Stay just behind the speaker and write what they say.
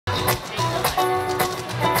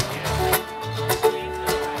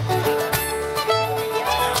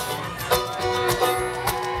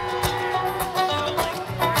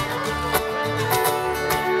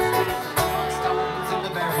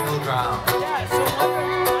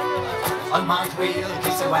Unmarked wheel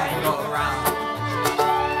keeps the wagon go around.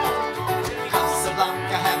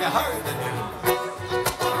 Casablanca, have you heard the news?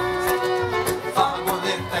 Fog won't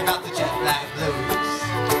lift, I got the jet lag blues.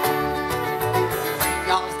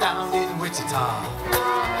 3 hours down in Wichita.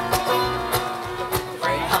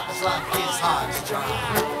 Freight hops luck is hard to draw.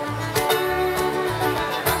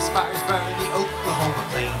 Grass fires burn the Oklahoma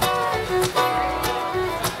plain.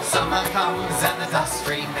 Summer comes and the dust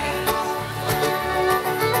remains.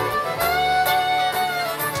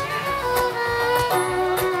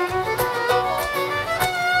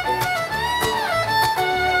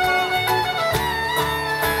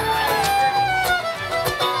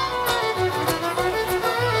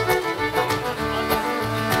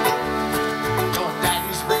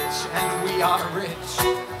 Are rich.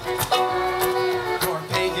 Your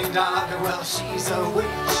pagan daughter, well, she's a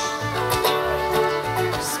witch.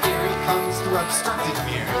 Spirit comes through obstructed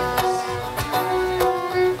mirrors.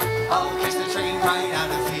 I'll catch the train right out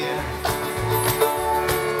of here.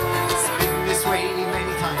 It's been this way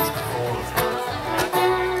many times before.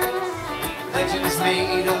 Legend is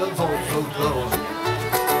made of old folklore.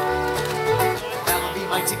 That'll be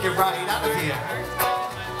my ticket right out of here.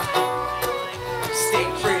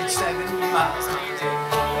 State Bridge, 7 miles to take.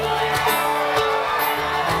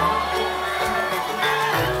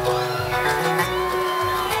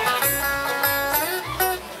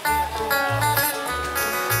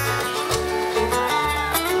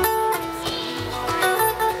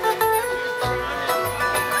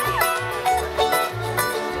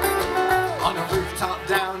 On a rooftop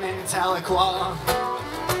down in Tahlequah,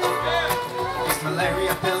 these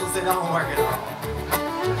malaria pills, they don't work at all.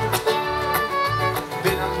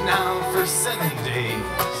 Been up now for 7 days.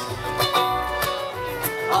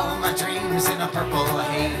 All my dreams in a purple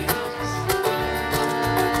haze.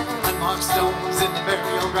 Unmarked stones in the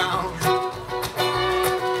burial ground.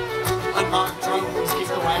 Unmarked drones keep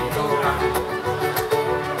the wagon go round.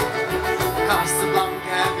 Casablanca,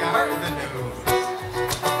 have you heard the news?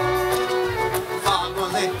 Fog will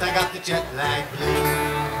lift, I got the jet lag blues.